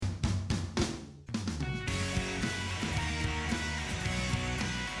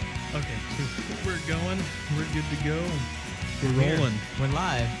Okay, so we're going. We're good to go. We're Here. rolling. We're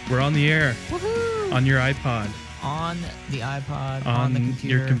live. We're on the air. Woohoo! On your iPod. On the iPod, on the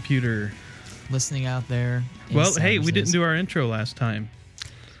computer, your computer. listening out there. in Well, hey, we San didn't Jose. do our intro last time.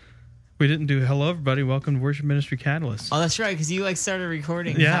 We didn't do hello, everybody. Welcome to Worship Ministry Catalyst. Oh, that's right, because you started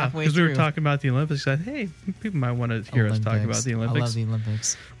recording Yeah, halfway because through. we were talking about the Olympics. I said, hey, people might want to hear us talk about the Olympics. I love the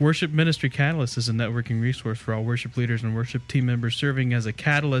Olympics. Worship Ministry Catalyst is a networking resource for all worship leaders and worship team members serving as a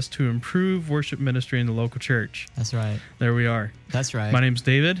catalyst to improve worship ministry in the local church. That's right. There we are. That's right. My name's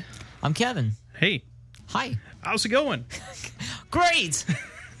David. I'm Kevin. Hey, Hi. how's it going? Great.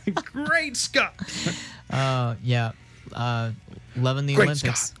 Great, Scott. Yeah. Loving the Great,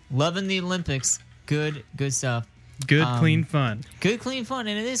 Olympics. Scott. Loving the Olympics. Good stuff. Good, clean fun. Good, clean fun,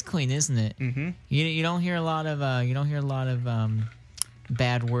 and it is clean, isn't it? Mm-hmm. You don't hear a lot of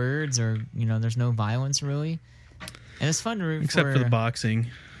bad words, or there's no violence really, and it's fun to root Except for the boxing.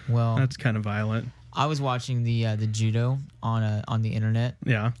 Well, That's kind of violent. I was watching the judo on the internet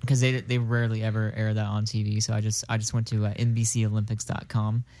Yeah. because they rarely ever air that on TV. So I just went to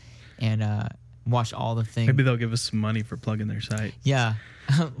NBCOlympics.com and watched all the things. Maybe they'll give us some money for plugging their site. Yeah.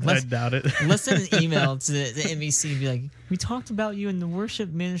 I doubt it. Let's send an email to the NBC and be like, we talked about you in the Worship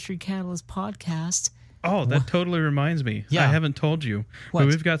Ministry Catalyst podcast. Oh, that totally reminds me. Yeah. I haven't told you. What? But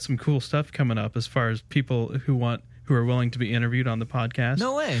we've got some cool stuff coming up as far as people who are willing to be interviewed on the podcast.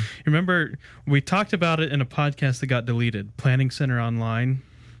 No way. Remember, we talked about it in a podcast that got deleted, Planning Center Online.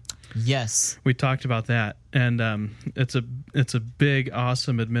 Yes. We talked about that, and it's a big,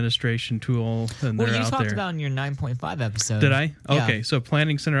 awesome administration tool, and Well, they're you out talked there. about in your 9.5 episode. Did I? Yeah. Okay, so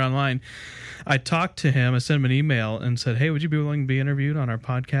Planning Center Online. I talked to him. I sent him an email and said, "Hey, would you be willing to be interviewed on our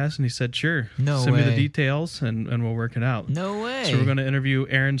podcast?" And he said, "Sure. No Send me the way. details, and we'll work it out." No way. So we're going to interview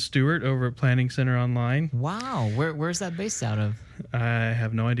Aaron Stewart over at Planning Center Online. Wow. Where's that based out of? I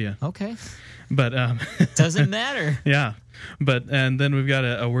have no idea, Okay. but Doesn't matter. yeah. And then we've got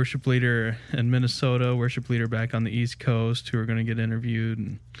a worship leader in Minnesota, worship leader back on the East Coast, who are going to get interviewed.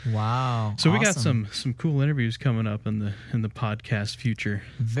 And Wow. so we got Awesome. some cool interviews coming up in the podcast future.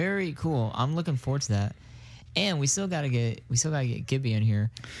 Very cool. I'm looking forward to that. And we still gotta get Gibby in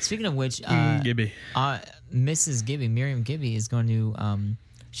here. Speaking of which, Gibby. Mrs. Gibby, Miriam Gibby, is going to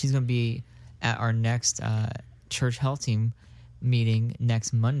she's going to be at our next church health team meeting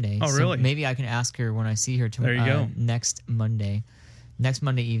next Monday. Oh, So really? maybe I can ask her when I see her There you go. next Monday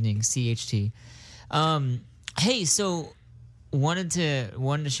evening, CHT. Hey, so wanted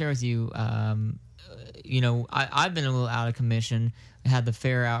to share with you. I've been a little out of commission. I had the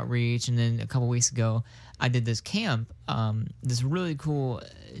fair outreach, and then a couple weeks ago, I did this camp. This really cool.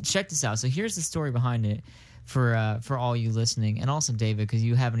 Check this out. So here's the story behind it for all you listening, and also David, because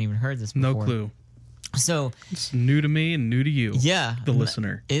you haven't even heard this before. No clue. So It's new to me and new to you. yeah, The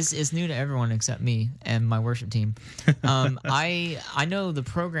listener. It's new to everyone except me and my worship team. I know the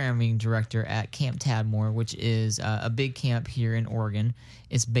programming director at Camp Tadmore, which is a big camp here in Oregon.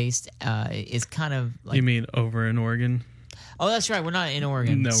 It's based. It's kind of like. You mean over in Oregon? Oh, that's right. We're not in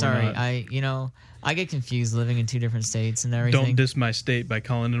Oregon. No, we're Sorry. not. I get confused living in two different states and everything. Don't diss my state by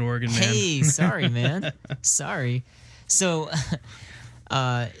calling it Oregon, man. Hey, sorry, man. Sorry. So,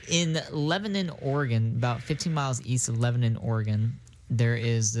 in Lebanon, Oregon, about 15 miles east of Lebanon, Oregon, there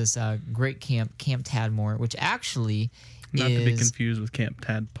is this great camp, Camp Tadmore, which actually Not to be is. confused with Camp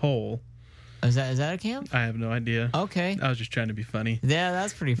Tadpole. Is that a camp? I have no idea. Okay. I was just trying to be funny. Yeah,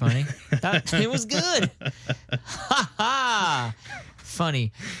 that's pretty funny. It was good. Ha ha!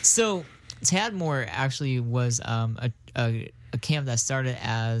 Funny. So Tadmore actually was a camp that started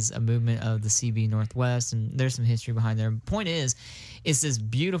as a movement of the CB Northwest, and there's some history behind there. Point is, it's this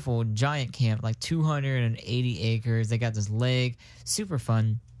beautiful giant camp, like 280 acres. They got this lake, super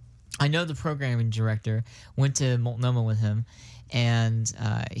fun. I know the programming director, went to Multnomah with him, and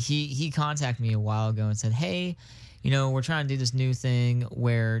he contacted me a while ago and said, hey, we're trying to do this new thing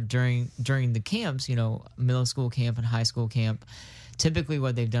where during the camps, middle school camp and high school camp, typically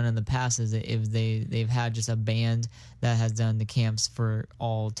what they've done in the past is that if they've had just a band that has done the camps for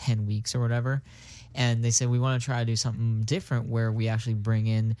all 10 weeks or whatever, and they said we want to try to do something different where we actually bring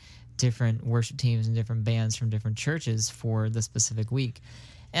in different worship teams and different bands from different churches for the specific week.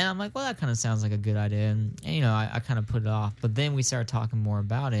 And I'm like, well, that kind of sounds like a good idea. And I kind of put it off. But then we started talking more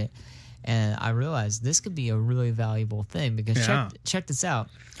about it. And I realized this could be a really valuable thing because check this out.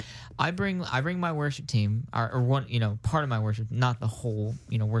 I bring my worship team or one, part of my worship, not the whole,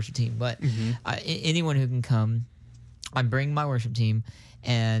 worship team, but anyone who can come. I bring my worship team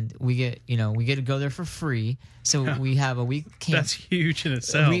and we get to go there for free. So we have a week camp. That's huge in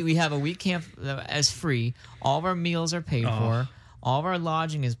itself. We have a week camp as free. All of our meals are paid for. All of our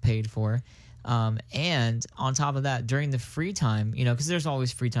lodging is paid for. And on top of that, during the free time, you know, because there's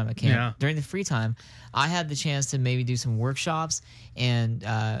always free time at camp. Yeah. During the free time, I had the chance to maybe do some workshops and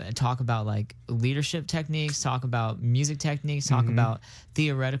talk about like leadership techniques, talk about music techniques, talk about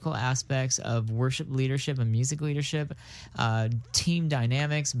theoretical aspects of worship leadership and music leadership, team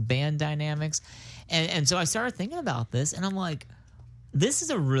dynamics, band dynamics. And so I started thinking about this, and I'm like, this is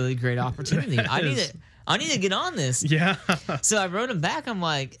a really great opportunity. I need to get on this. Yeah. So I wrote him back. I'm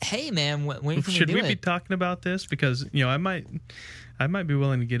like, hey, man, when can Should we do we be it? talking about this? Because, you know, I might be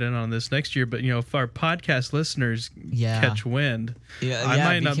willing to get in on this next year, but, you know, if our podcast listeners catch wind, I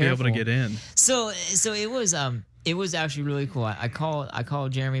might not be able to get in. So it was actually really cool. I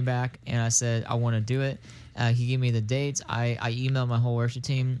called Jeremy back, and I said I want to do it. He gave me the dates. I emailed my whole worship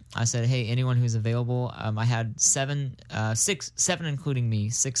team. I said, hey, anyone who's available. I had seven including me,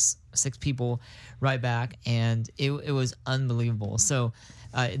 six people right back, and it was unbelievable. So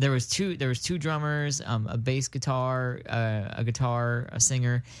there was two drummers, a bass guitar, a guitar, a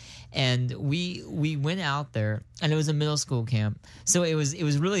singer, and we went out there, and it was a middle school camp. So it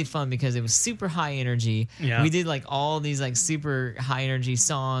was really fun because it was super high energy. Yeah. We did like all these like super high energy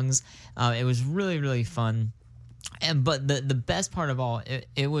songs. It was really, really fun. But the best part of all,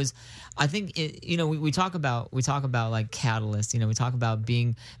 it was, I think, you know, we talk about like catalyst. You know, we talk about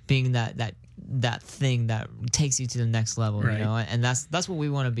being that thing that takes you to the next level. Right. You know, and that's what we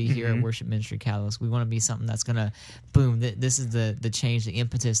want to be here at Worship Ministry Catalyst. We want to be something that's gonna boom. This is the change, the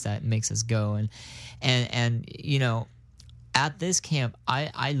impetus that makes us go. And you know, at this camp,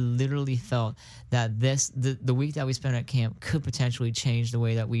 I literally felt that the week that we spent at camp could potentially change the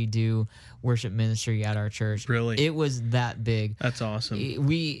way that we do worship ministry at our church. Really? It was that big. That's awesome.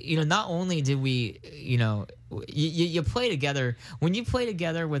 We, you know, not only did we, you know, you play together. When you play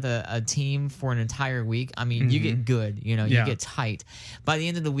together with a team for an entire week, I mean, you get good, you know, you get tight. By the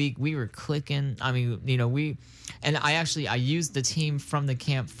end of the week, we were clicking. I mean, you know, I used the team from the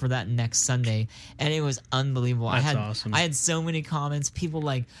camp for that next Sunday, and it was unbelievable. That's awesome. I had so many comments. People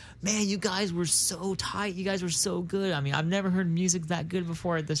like, man, you guys were so tight. You guys were so good. I mean, I've never heard music that good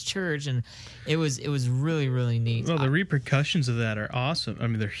before at this church, and it was really, really neat. Well, the repercussions of that are awesome. I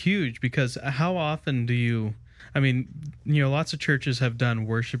mean, they're huge, because how often do you, I mean, you know, lots of churches have done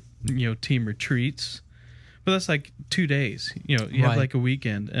worship, you know, team retreats, but that's like 2 days. You know, you have like a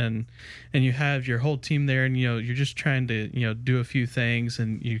weekend, and you have your whole team there, and, you know, you're just trying to, you know, do a few things,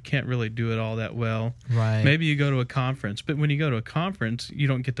 and you can't really do it all that well. Right. Maybe you go to a conference, but when you go to a conference, you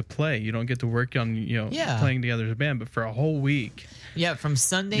don't get to play. You don't get to work on, you know, playing together as a band, but for a whole week. Yeah, from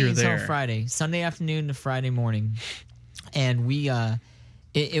Sunday until Friday, Sunday afternoon to Friday morning, and we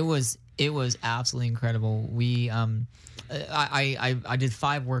it was absolutely incredible. We I did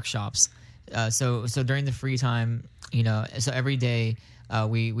 5 workshops. So during the free time, you know, so every day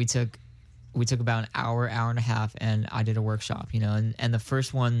we took about an hour and a half, and I did a workshop, you know, and the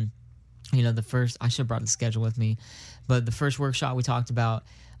first one, you know, I should have brought the schedule with me, but the first workshop we talked about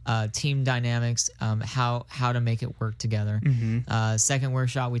team dynamics, how to make it work together. Second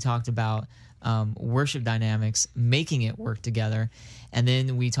workshop we talked about worship dynamics, making it work together, and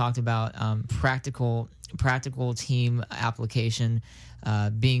then we talked about practical team application,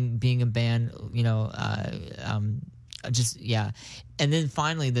 being a band, you know, and then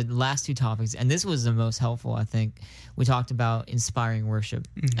finally the last 2 topics, and this was the most helpful, I think. We talked about inspiring worship,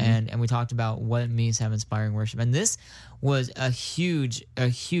 and we talked about what it means to have inspiring worship, and this was a huge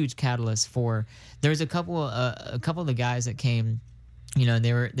catalyst for. There's a couple of the guys that came, you know,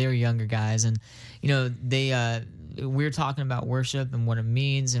 they were younger guys, and, you know, we were talking about worship and what it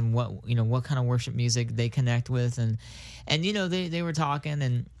means, and what kind of worship music they connect with, and you know, they were talking,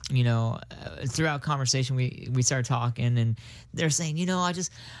 and, you know, throughout conversation we started talking, and they're saying, you know, I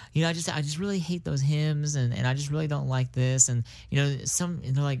just really hate those hymns, and I just really don't like this, and, you know,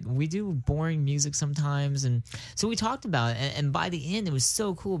 they're like, we do boring music sometimes, and so we talked about it, and by the end it was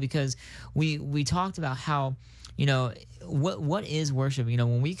so cool, because we talked about how, you know, what is worship? You know,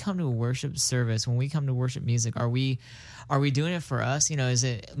 when we come to a worship service, when we come to worship music, are we doing it for us? You know, is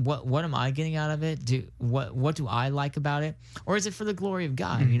it what am I getting out of it? What do I like about it? Or is it for the glory of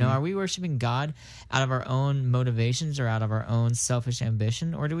God? You know, are we worshiping God out of our own motivations or out of our own selfish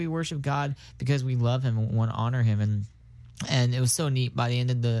ambition? Or do we worship God because we love Him and want to honor Him? And it was so neat. By the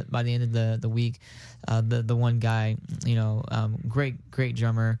end of the week, the one guy, you know, great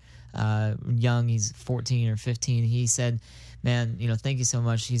drummer, young, he's 14 or 15. He said, "Man, you know, thank you so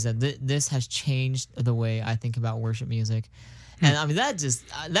much." He said, "This has changed the way I think about worship music." And I mean, that's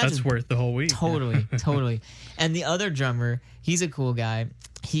worth the whole week. Totally. And the other drummer, he's a cool guy.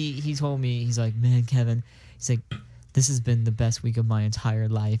 He told me, he's like, "Man, Kevin," he's like, this has been the best week of my entire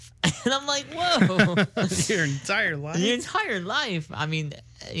life. And I'm like, whoa. Your entire life? Your entire life. I mean,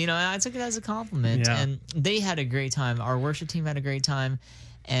 I took it as a compliment. Yeah. And they had a great time. Our worship team had a great time.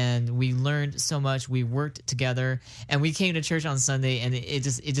 And we learned so much. We worked together, and we came to church on Sunday, and it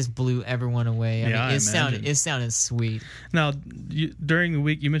just blew everyone away. I it sounded sweet. Now, during the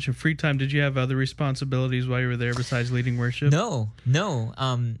week, you mentioned free time. Did you have other responsibilities while you were there besides leading worship? No.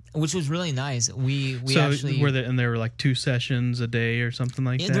 Which was really nice. We actually there were like 2 sessions a day or something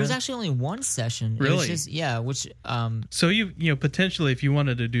like that. There was actually only 1 session. Really? It was just, So you potentially, if you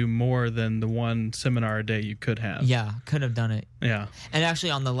wanted to do more than the 1 seminar a day, you could have. Yeah, could have done it. Yeah. And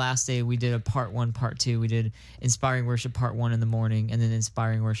actually, on the last day, we did a part 1, part 2. We did Inspiring Worship part 1 in the morning, and then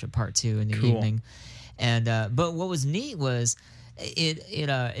Inspiring Worship part 2 in the evening. And but what was neat was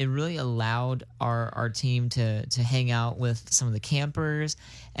it really allowed our team to hang out with some of the campers,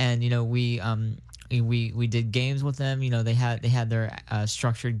 and we did games with them. They had their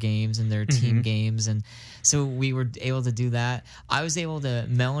structured games and their team games, and so we were able to do that. I was able to.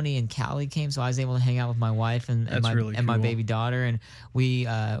 Melanie and Callie came, so I was able to hang out with my wife and my baby daughter, and we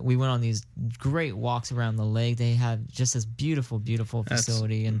went on these great walks around the lake. They had just this beautiful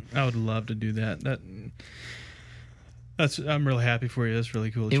facility, and I would love to do that. I'm really happy for you. That's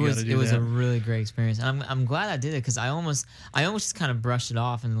really cool. It was a really great experience, and I'm glad I did it, because I almost just kind of brushed it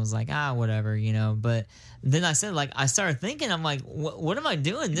off and was like, whatever, But then I started thinking, I'm like, what am I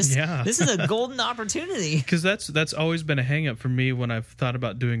doing? This is a golden opportunity. Because that's always been a hang up for me when I've thought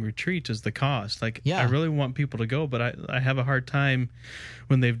about doing retreats, is the cost. I really want people to go, but I have a hard time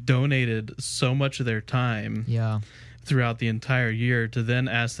when they've donated so much of their time. Yeah. Throughout the entire year, to then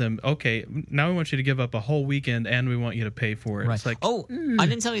ask them, okay, now we want you to give up a whole weekend and we want you to pay for it. Right. It's like, I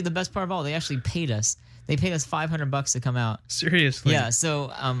didn't tell you the best part of all. They actually paid us. They paid us $500 to come out. Seriously? Yeah.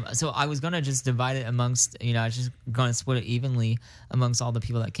 So I was gonna just divide it amongst, I was just gonna split it evenly amongst all the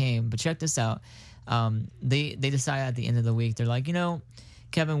people that came. But check this out. They decided at the end of the week, they're like,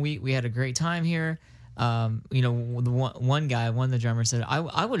 Kevin, we had a great time here. The one guy, one of the drummers said,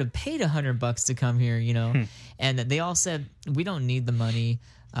 I would have paid $100 to come here, and they all said, we don't need the money.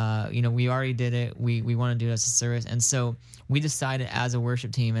 We already did it. We want to do it as a service. And so we decided, as a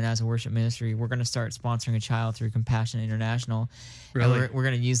worship team and as a worship ministry, we're going to start sponsoring a child through Compassion International. Really? And we're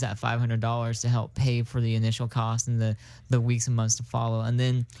going to use that $500 to help pay for the initial cost and the weeks and months to follow. And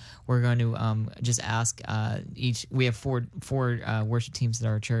then we're going to just ask we have four worship teams at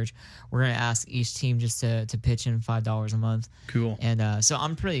our church. We're going to ask each team just to pitch in $5 a month. Cool. And so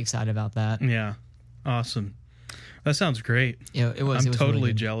I'm pretty excited about that. Yeah. Awesome. That sounds great. Yeah, it was. I'm totally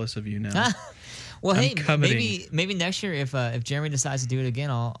really jealous of you now. Well, I'm hey, maybe next year if Jeremy decides to do it again,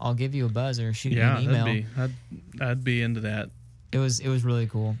 I'll give you a buzz or shoot you an email. I'd be into that. It was really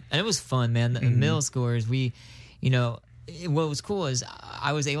cool, and it was fun, man. The middle schoolers, what was cool is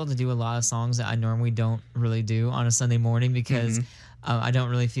I was able to do a lot of songs that I normally don't really do on a Sunday morning, because I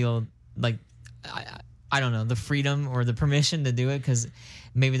don't really feel like I don't know, the freedom or the permission to do it, because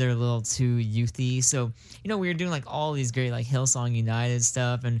maybe they're a little too youthy. So, we were doing like all these great like Hillsong United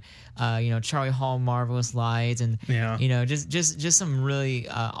stuff, and Charlie Hall, Marvelous Light, and just some really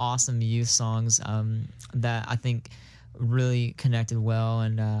awesome youth songs that I think really connected well,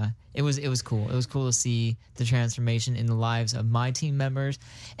 and it was cool. It was cool to see the transformation in the lives of my team members,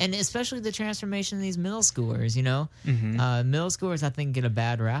 and especially the transformation in these middle schoolers. Middle schoolers, I think, get a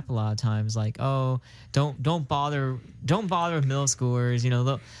bad rap a lot of times. Like, don't bother with middle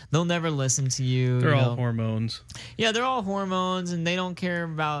schoolers. They'll never listen to you. They're all hormones. Yeah, they're all hormones, and they don't care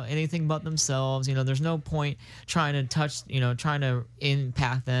about anything but themselves. There's no point trying to touch, trying to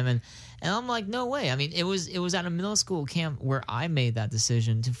impact them. And I'm like, no way. I mean, it was at a middle school camp where I made that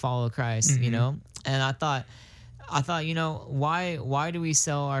decision to follow Christ, and I thought, why do we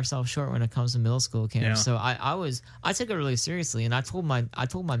sell ourselves short when it comes to middle school camp? Yeah. So I took it really seriously, and I told my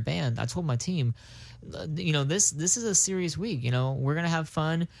band, I told my team, this is a serious week. We're gonna have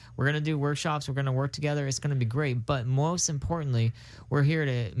fun. We're gonna do workshops. We're gonna work together. It's gonna be great. But most importantly, we're here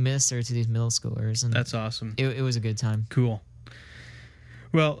to minister to these middle schoolers, and that's awesome. It was a good time. Cool.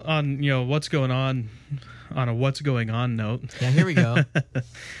 Well, on what's going on a what's going on note. Yeah, here we go.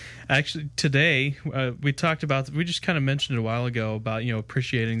 Actually, today we just kind of mentioned it a while ago about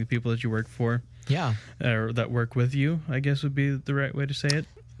appreciating the people that you work for. Yeah. Or that work with you, I guess would be the right way to say it.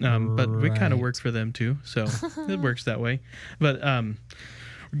 But we kind of work for them too, so it works that way. But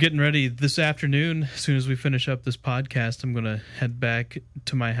we're getting ready this afternoon. As soon as we finish up this podcast, I'm going to head back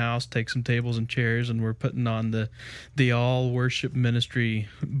to my house, take some tables and chairs, and we're putting on the All Worship Ministry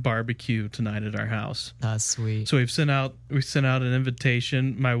barbecue tonight at our house. That's sweet. So we sent out an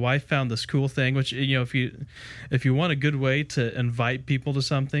invitation. My wife found this cool thing, which, you know, if you want a good way to invite people to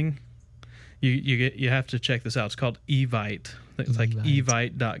something, you have to check this out. It's called Evite. It's like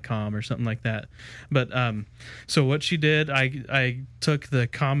evite.com or something like that. But so what she did, I took the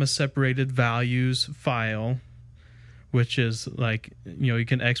comma separated values file, which is like, you know, you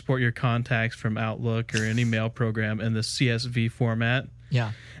can export your contacts from Outlook or any mail program in the CSV format.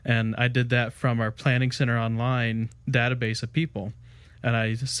 Yeah. And I did that from our Planning Center Online database of people. And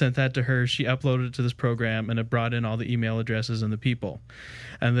I sent that to her. She uploaded it to this program, and it brought in all the email addresses and the people.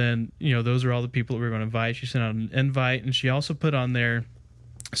 And then, you know, those are all the people that we were going to invite. She sent out an invite, and she also put on there,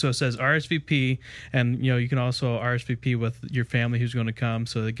 so it says RSVP, and, you know, you can also RSVP with your family who's going to come,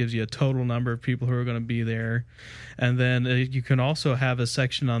 so it gives you a total number of people who are going to be there. And then you can also have a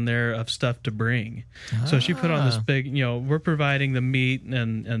section on there of stuff to bring. So she put on this big, you know, we're providing the meat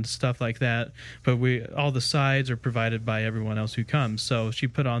and stuff like that, but all the sides are provided by everyone else who comes. So she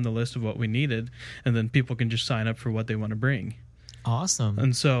put on the list of what we needed, and then people can just sign up for what they want to bring. Awesome.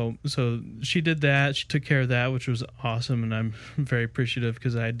 And so she did that. She took care of that, which was awesome, and I'm very appreciative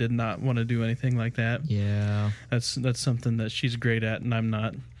because I did not want to do anything like that. Yeah. That's something that she's great at, and I'm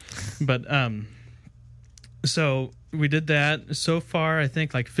not. But so we did that. So far, I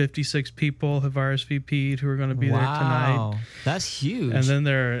think like 56 people have RSVP'd who are going to be there tonight. Wow, that's huge. And then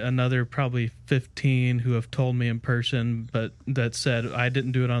there are another probably 15 who have told me in person, but that said, I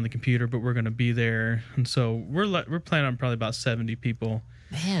didn't do it on the computer, but we're going to be there. And so we're planning on probably about 70 people.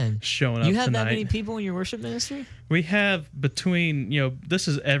 Man, showing up you have tonight. that many people in your worship ministry? We have between, you know, this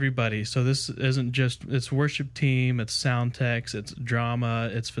is everybody. So this isn't just, it's worship team, it's sound techs, it's drama,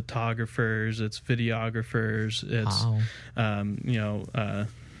 it's photographers, it's videographers, it's, you know,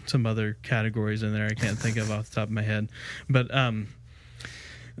 some other categories in there I can't think of off the top of my head. But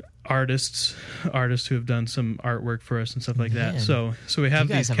artists who have done some artwork for us and stuff like that. So we have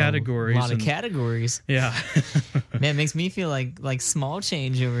these categories. A lot of categories. Yeah. Man, it makes me feel like small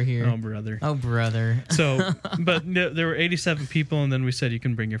change over here. Oh, brother. Oh, brother. So, but there were 87 people, and then we said you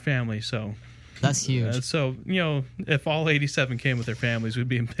can bring your family. So that's huge. So, you know, if all 87 came with their families, we'd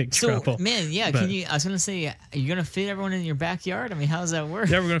be in big trouble. Man, yeah. But, I was going to say, are you going to feed everyone in your backyard? I mean, how does that work?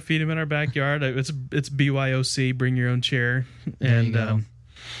 Yeah, we're going to feed them in our backyard. It's BYOC, bring your own chair. There you go.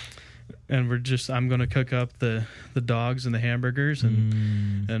 And I'm going to cook up the dogs and the hamburgers,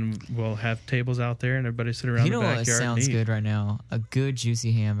 and we'll have tables out there, and everybody sit around the backyard. You know what sounds good right now? A good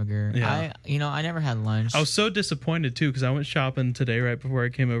juicy hamburger. Yeah. I never had lunch. I was so disappointed too because I went shopping today right before I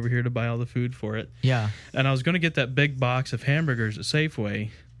came over here to buy all the food for it. Yeah. And I was going to get that big box of hamburgers at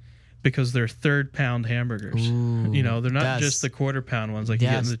Safeway because they're third-pound hamburgers. Ooh, you know, they're not just the quarter-pound ones like you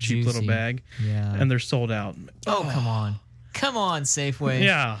get in the cheap little bag. Yeah. And they're sold out. Oh, come on. Come on, Safeway.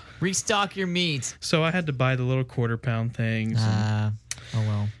 Yeah. Restock your meat. So I had to buy the little quarter-pound things. Oh,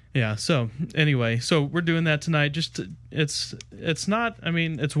 well. Yeah, so anyway, so we're doing that tonight. It's not, I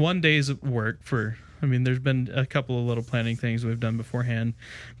mean, it's one day's work there's been a couple of little planning things we've done beforehand.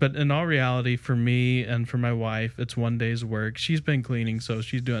 But in all reality, for me and for my wife, it's one day's work. She's been cleaning, so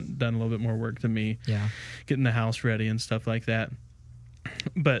she's done a little bit more work than me. Yeah. Getting the house ready and stuff like that.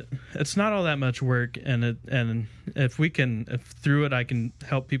 But it's not all that much work, and if through it I can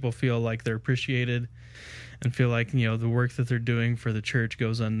help people feel like they're appreciated and feel like, you know, the work that they're doing for the church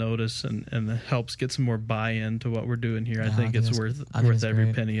goes unnoticed and helps get some more buy-in to what we're doing here. I think it's worth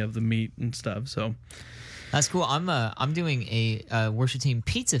every penny of the meat and stuff. So that's cool. I'm doing a worship team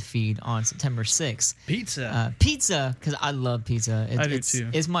pizza feed on September 6th. Pizza, because I love pizza. I do too.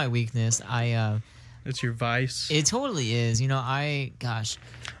 It's my weakness. It's your vice. It totally is. You know,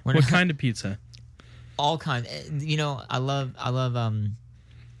 what kind of pizza? All kinds. You know, I love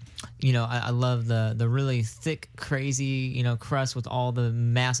the really thick, crazy, you know, crust with all the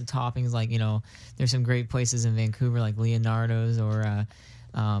massive toppings. Like, you know, there's some great places in Vancouver like Leonardo's or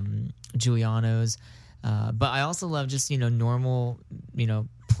Giuliano's. But I also love just, you know, normal, you know,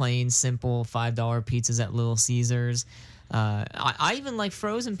 plain, simple $5 pizzas at Little Caesars. I even like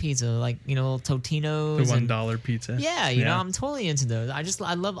frozen pizza, like, you know, Totino's. The $1 pizza. Yeah, you know, I'm totally into those.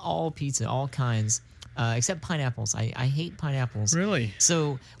 I love all pizza, all kinds, except pineapples. I hate pineapples. Really?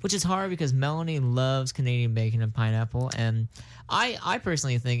 So, which is hard because Melanie loves Canadian bacon and pineapple, and I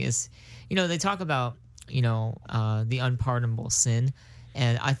personally think it's, you know, they talk about, you know, the unpardonable sin,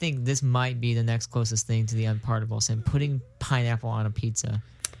 and I think this might be the next closest thing to the unpardonable sin, putting pineapple on a pizza.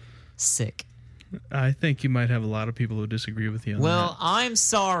 Sick. I think you might have a lot of people who disagree with you on Well, I'm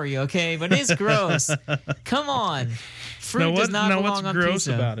sorry, okay, but it's gross. Come on, fruit does not belong what's on gross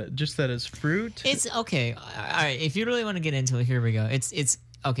pizza. about it? Just that it's fruit? It's okay. All right, if you really want to get into it, here we go. It's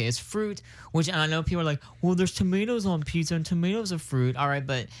okay. It's fruit, which and I know people are like, well, there's tomatoes on pizza, and tomatoes are fruit. All right,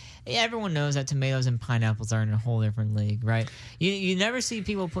 but everyone knows that tomatoes and pineapples are in a whole different league, right? You never see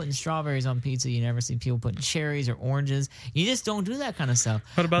people putting strawberries on pizza. You never see people putting cherries or oranges. You just don't do that kind of stuff.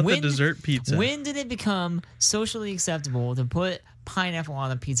 What about the dessert pizza? When did it become socially acceptable to put pineapple on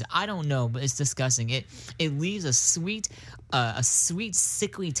a pizza? I don't know, but it's disgusting. It leaves a sweet,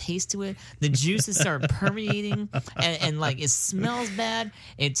 sickly taste to it. The juices start permeating, and like it smells bad.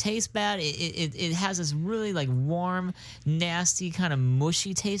 It tastes bad. It has this really like warm, nasty kind of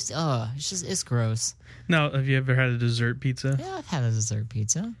mushy taste. It's gross. Now, have you ever had a dessert pizza? Yeah, I've had a dessert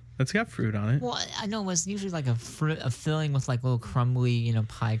pizza. It's got fruit on it. Well, I know it's usually like a filling with like little crumbly,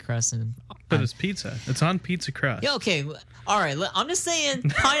 pie crust and. But it's pizza. It's on pizza crust. Yeah, okay. All right. I'm just saying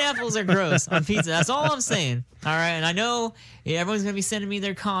pineapples are gross on pizza. That's all I'm saying. All right. And I know everyone's going to be sending me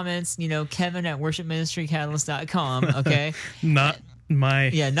their comments, Kevin at worshipministrycatalyst.com. Okay. Not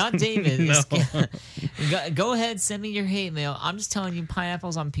David. No. Go ahead, send me your hate mail. I'm just telling you,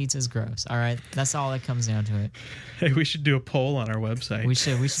 pineapples on pizza is gross. All right, that's all that comes down to it. Hey, we should do a poll on our website. We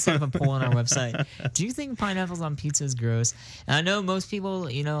should set up a poll on our website. Do you think pineapples on pizza is gross? And I know most people,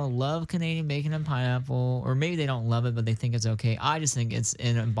 love Canadian bacon and pineapple, or maybe they don't love it, but they think it's okay. I just think it's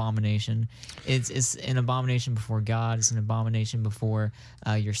an abomination. It's an abomination before God. It's an abomination before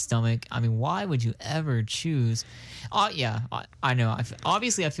your stomach. I mean, why would you ever choose? I know.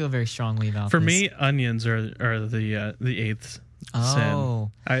 Obviously, I feel very strongly about this. For me, onions are the eighth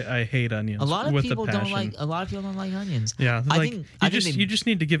sin. I hate onions. A lot of people don't like onions. Yeah, you just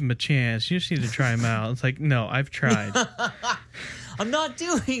need to give them a chance. You just need to try them out. It's like, no, I've tried. I'm not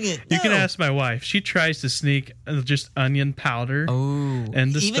doing it. You can ask my wife. She tries to sneak just onion powder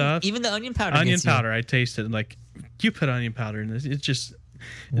and stuff. Even the onion powder. I taste it. Like, you put onion powder in this. It just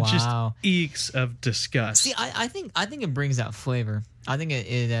eeks of disgust. See, I think it brings out flavor. I think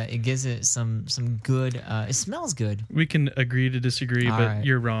it gives it some good. It smells good. We can agree to disagree, but right.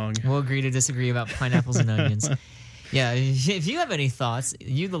 You're wrong. We'll agree to disagree about pineapples and onions. Yeah, if you have any thoughts,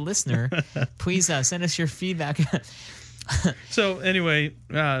 you the listener, please send us your feedback. So anyway,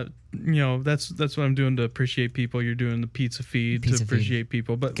 that's what I'm doing to appreciate people. You're doing the pizza feed to appreciate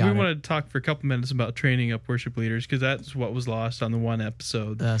people. But we wanted to talk for a couple minutes about training up worship leaders, because that's what was lost on the one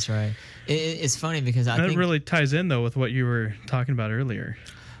episode. That's right. It's funny because I think it really ties in though with what you were talking about earlier.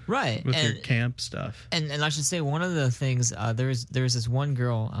 Right. With your camp stuff. And I should say, one of the things, there's this one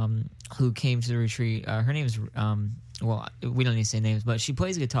girl who came to the retreat. Her name is, well, we don't need to say names, but she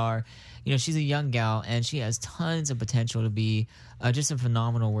plays guitar. She's a young gal, and she has tons of potential to be just a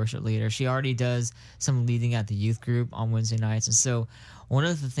phenomenal worship leader. She already does some leading at the youth group on Wednesday nights. And so one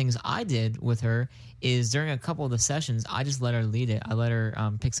of the things I did with her is during a couple of the sessions, I just let her lead it. I let her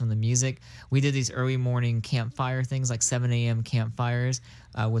pick some of the music. We did these early morning campfire things, like 7 a.m. campfires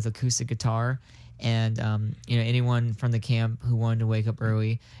with acoustic guitar. And, anyone from the camp who wanted to wake up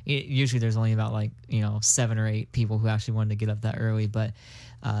early, usually there's only about 7 or 8 people who actually wanted to get up that early. But,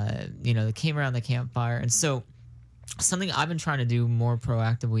 they came around the campfire. And so something I've been trying to do more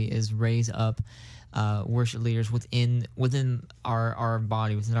proactively is raise up worship leaders within our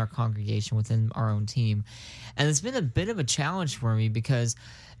body, within our congregation, within our own team. And it's been a bit of a challenge for me because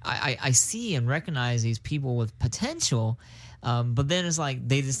I see and recognize these people with potential, but then it's like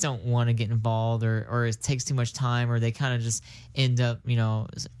they just don't want to get involved, or it takes too much time, or they kind of just end up,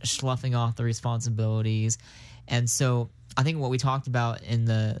 sloughing off the responsibilities. And so I think what we talked about in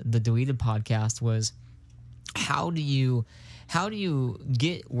the Deleted podcast was how do you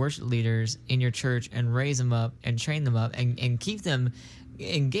get worship leaders in your church and raise them up and train them up and keep them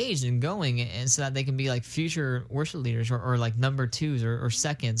engaged and going, and so that they can be like future worship leaders or like number twos or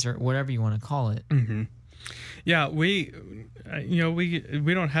seconds or whatever you want to call it. Mm-hmm. Yeah, we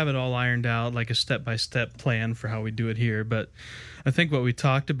don't have it all ironed out, like a step-by-step plan for how we do it here, but I think what we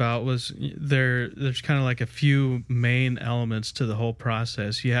talked about was there's kind of like a few main elements to the whole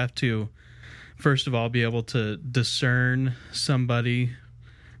process. You have to, first of all, be able to discern somebody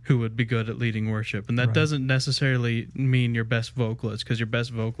who would be good at leading worship. And that doesn't necessarily mean your best vocalist, because your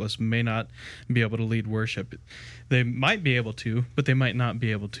best vocalist may not be able to lead worship. They might be able to, but they might not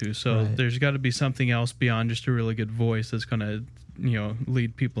be able to. So there's got to be something else beyond just a really good voice that's going to,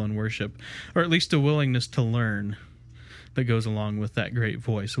 lead people in worship, or at least a willingness to learn that goes along with that great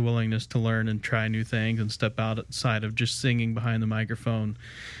voice, a willingness to learn and try new things and step outside of just singing behind the microphone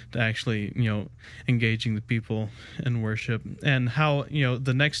to actually, engaging the people in worship. And how,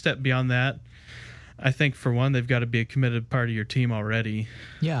 the next step beyond that I think for one, they've got to be a committed part of your team already.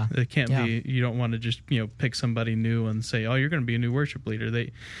 Yeah. It can't be, you don't want to just, pick somebody new and say, oh, you're going to be a new worship leader.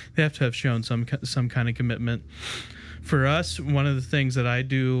 They have to have shown some kind of commitment. For us, one of the things that I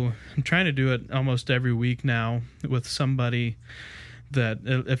do, I'm trying to do it almost every week now with somebody, that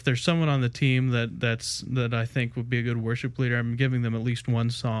if there's someone on the team that I think would be a good worship leader, I'm giving them at least one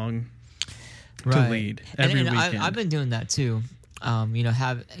song to lead every weekend. I've been doing that too.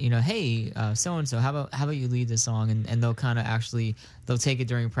 Hey, so and so, how about you lead this song, and they'll kind of they'll take it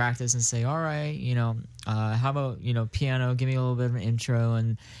during practice and say, all right, how about piano, give me a little bit of an intro,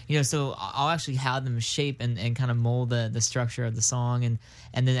 and so I'll actually have them shape and kind of mold the structure of the song,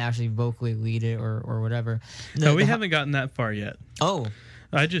 and then actually vocally lead it or whatever. No, we haven't gotten that far yet. Oh.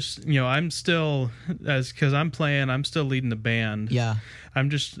 I just, I'm still, because I'm still leading the band. Yeah. I'm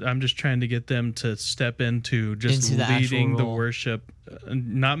just trying to get them to step into leading the worship,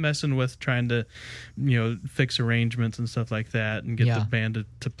 not messing with trying to, fix arrangements and stuff like that and get the band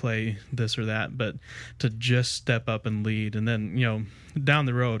to play this or that, but to just step up and lead. And then, down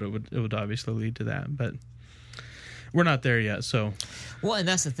the road, it would obviously lead to that, but we're not there yet. So, well, and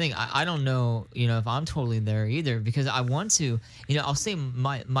that's the thing. I don't know, if I'm totally there either, because I want to, I'll say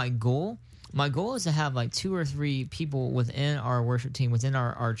my goal is to have like 2 or 3 people within our worship team, within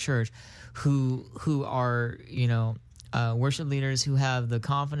our church, who are, worship leaders who have the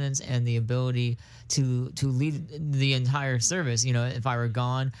confidence and the ability to lead the entire service. If I were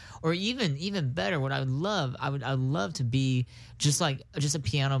gone, or even better, what I'd love to be just a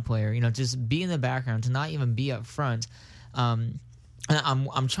piano player. Just be in the background, to not even be up front. And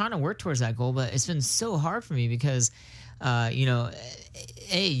I'm trying to work towards that goal, but it's been so hard for me because,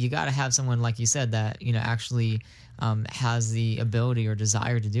 you got to have someone, like you said, that actually has the ability or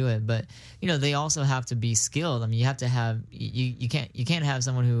desire to do it, but they also have to be skilled. I mean, you have to have you can't have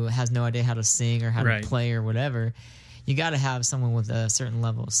someone who has no idea how to sing or how to play or whatever. You got to have someone with a certain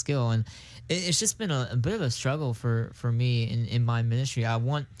level of skill, and it's just been a bit of a struggle for me in my ministry. I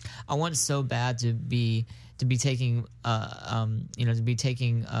want so bad to be taking a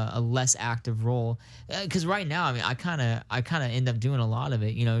less active role, because right now, I mean, I kind of end up doing a lot of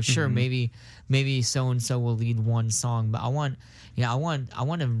it. Sure, maybe so and so will lead one song, but I want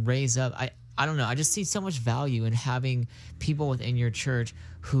to raise up. I don't know. I just see so much value in having people within your church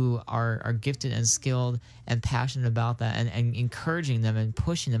who are gifted and skilled and passionate about that, and encouraging them and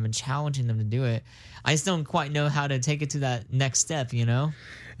pushing them and challenging them to do it. I just don't quite know how to take it to that next step. Yeah,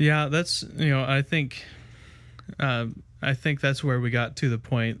 that's I think that's where we got to the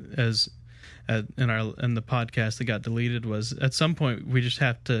point in the podcast that got deleted, was at some point we just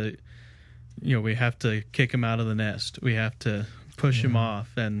have to, we have to kick him out of the nest. We have to push him off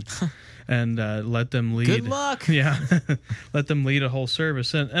and let them lead. Good luck. Yeah, let them lead a whole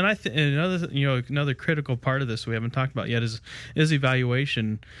service. And I think another critical part of this we haven't talked about yet is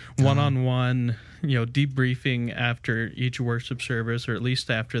evaluation, one-on-one. Debriefing after each worship service, or at least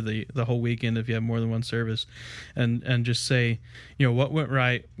after the whole weekend if you have more than one service, and just say, what went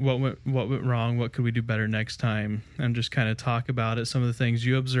right, what went wrong, what could we do better next time, and just kind of talk about it. Some of the things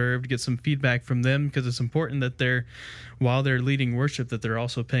you observed, get some feedback from them, because it's important that while they're leading worship, that they're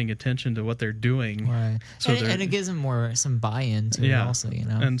also paying attention to what they're doing. Right. So and it gives them some buy-in to it also,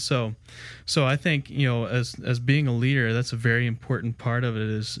 And so I think, as being a leader, that's a very important part of it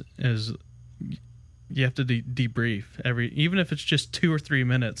is you have to debrief even if it's just 2 or 3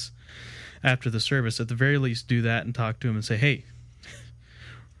 minutes after the service. At the very least, do that and talk to them and say, hey,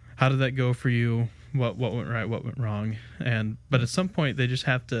 how did that go for you? What went right? What went wrong? But at some point, they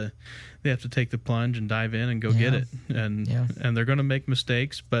have to take the plunge and dive in and go get it. And they're going to make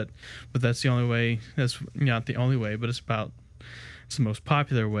mistakes, but that's the only way. That's not the only way, but it's the most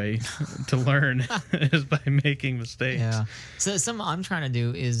popular way to learn is by making mistakes. Yeah. So something I'm trying to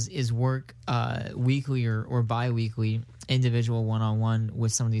do is work weekly or bi-weekly, individual one-on-one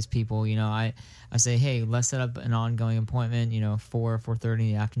with some of these people. I say, hey, let's set up an ongoing appointment, 4:30 in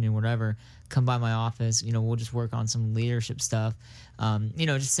the afternoon, whatever. Come by my office, we'll just work on some leadership stuff.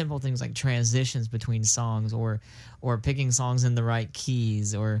 Just simple things like transitions between songs, or picking songs in the right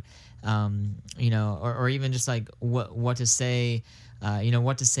keys, or even just like what to say,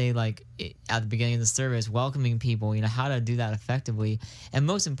 what to say like at the beginning of the service, welcoming people, how to do that effectively, and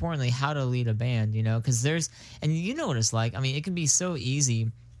most importantly, how to lead a band, because and what it's like. I mean, it can be so easy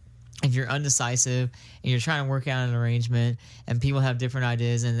if you're undecisive and you're trying to work out an arrangement and people have different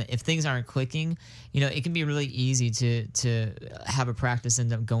ideas, and if things aren't clicking, it can be really easy to have a practice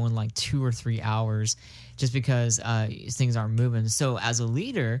end up going like 2 or 3 hours just because things aren't moving. So as a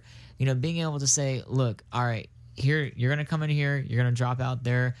leader, being able to say, look, all right, here, you're gonna come in here, you're gonna drop out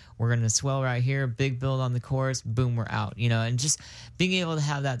there, we're gonna swell right here, big build on the chorus, boom, we're out. And just being able to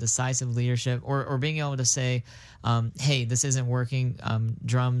have that decisive leadership, or being able to say, hey, this isn't working.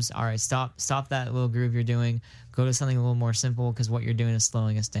 Drums, all right, stop that little groove you're doing. Go to something a little more simple because what you're doing is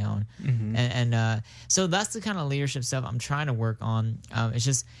slowing us down. And so that's the kind of leadership stuff I'm trying to work on. It's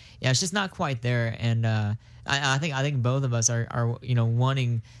just not quite there. And I think both of us are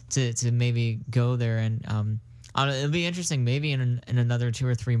wanting to maybe go there. And it'll be interesting. Maybe in another 2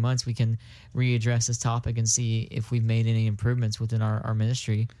 or 3 months we can readdress this topic and see if we've made any improvements within our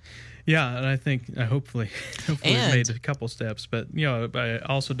ministry. Yeah, and I think hopefully we've made a couple steps, but I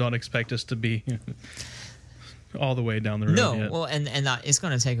also don't expect us to be all the way down the road. No, yet. well, and it's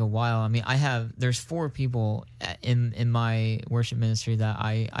going to take a while. I mean, there's 4 people in my worship ministry that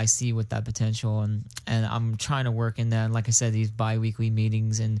I see with that potential, and I'm trying to work in that. And like I said, these bi-weekly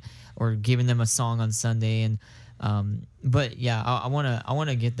meetings or giving them a song on Sunday, and but yeah, I want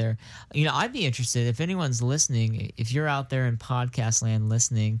to get there. I'd be interested if anyone's listening. If you're out there in podcast land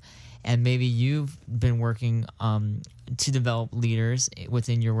listening, and maybe you've been working to develop leaders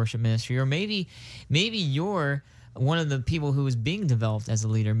within your worship ministry, or maybe you're one of the people who is being developed as a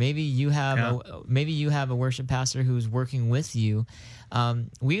leader. Maybe you have a worship pastor who's working with you.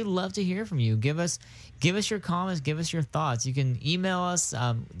 We'd love to hear from you. Give us your comments. Give us your thoughts. You can email us.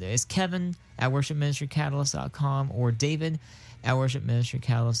 It's Kevin@worshipministrycatalyst.com or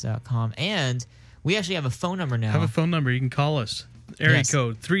David@worshipministrycatalyst.com. And we actually have a phone number now. Have a phone number. You can call us. Area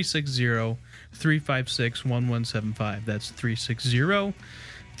code 360-356-1175. That's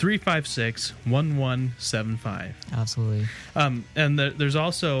 360-356-1175. Absolutely. And there's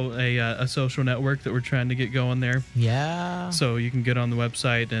also a social network that we're trying to get going there. Yeah. So you can get on the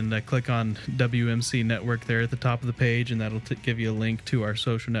website and click on WMC Network there at the top of the page, and that'll give you a link to our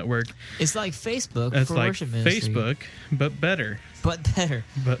social network. It's like Facebook It's for like worship ministry. Facebook, but better. But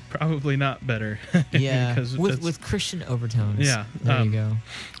Probably not better. Yeah, with Christian overtones. Yeah. There you go.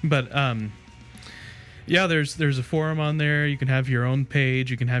 But yeah, there's a forum on there. You can have your own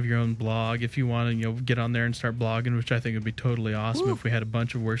page. You can have your own blog if you want to get on there and start blogging, which I think would be totally awesome. Woo. If we had a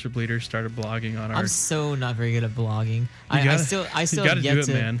bunch of worship leaders started blogging on our. I'm so not very good at blogging. I still you have yet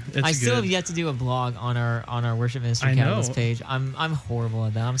to. Man. Still have yet to do a blog on our worship ministry Catalyst page. I'm horrible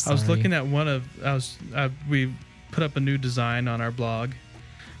at that. I'm sorry. I was looking at we put up a new design on our blog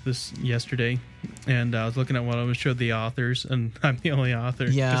yesterday, and I was looking at one of them, showed the authors, and I'm the only author.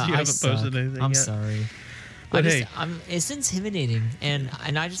 Yeah, you haven't posted anything I'm yet. sorry. But it's intimidating, and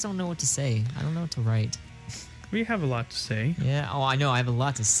I just don't know what to say. I don't know what to write. We have a lot to say. Yeah. Oh, I know. I have a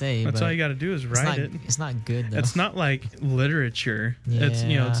lot to say. That's but all you got to do is write it. It's not good though. It's not like literature. Yeah.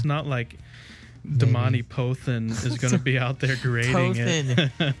 It's not like Damani Pothin is going to be out there grading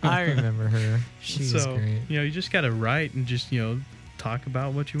it. I remember her. She was great. You just got to write and just talk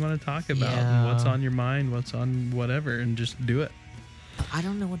about what you want to talk about and what's on your mind, what's on whatever, and just do it. I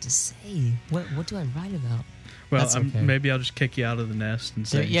don't know what to say. What do I write about? Well, maybe I'll just kick you out of the nest and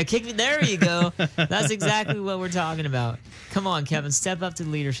say, kick me. There you go. That's exactly what we're talking about. Come on, Kevin, step up to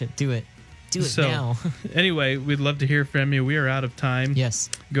leadership. Do it. Do it now. Anyway, we'd love to hear from you. We are out of time. Yes.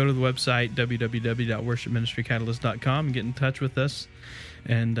 Go to the website, www.worshipministrycatalyst.com, and get in touch with us.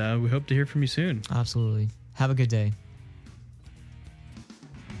 And we hope to hear from you soon. Absolutely. Have a good day.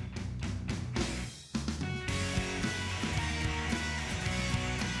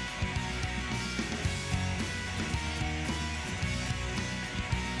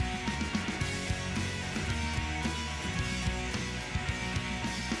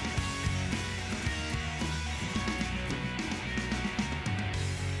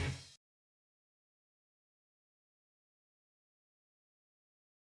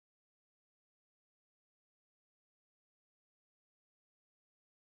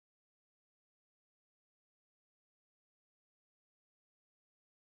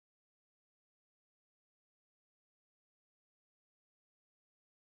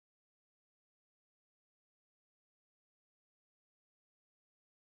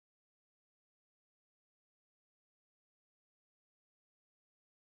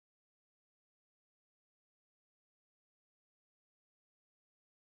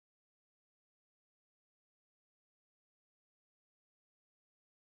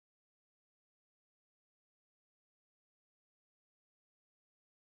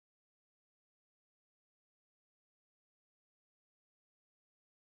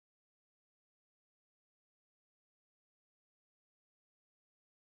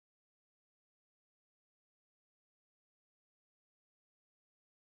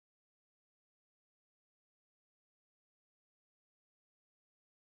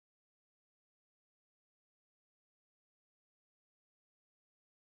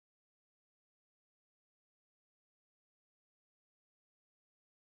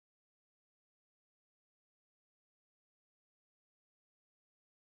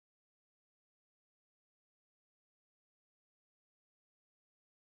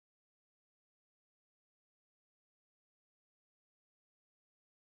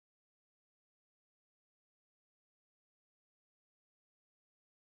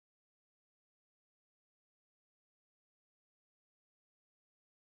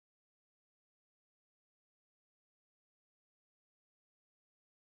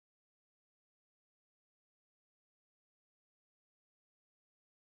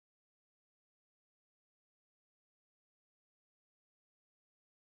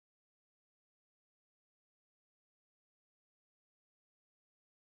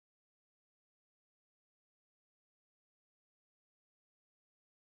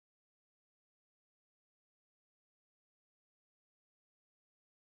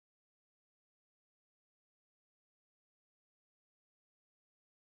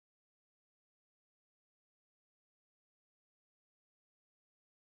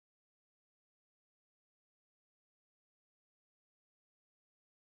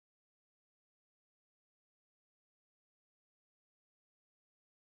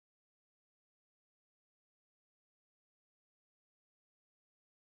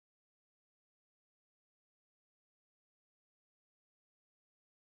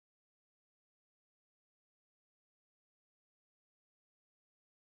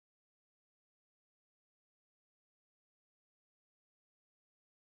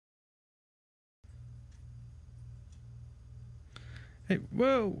 Hey,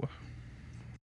 whoa.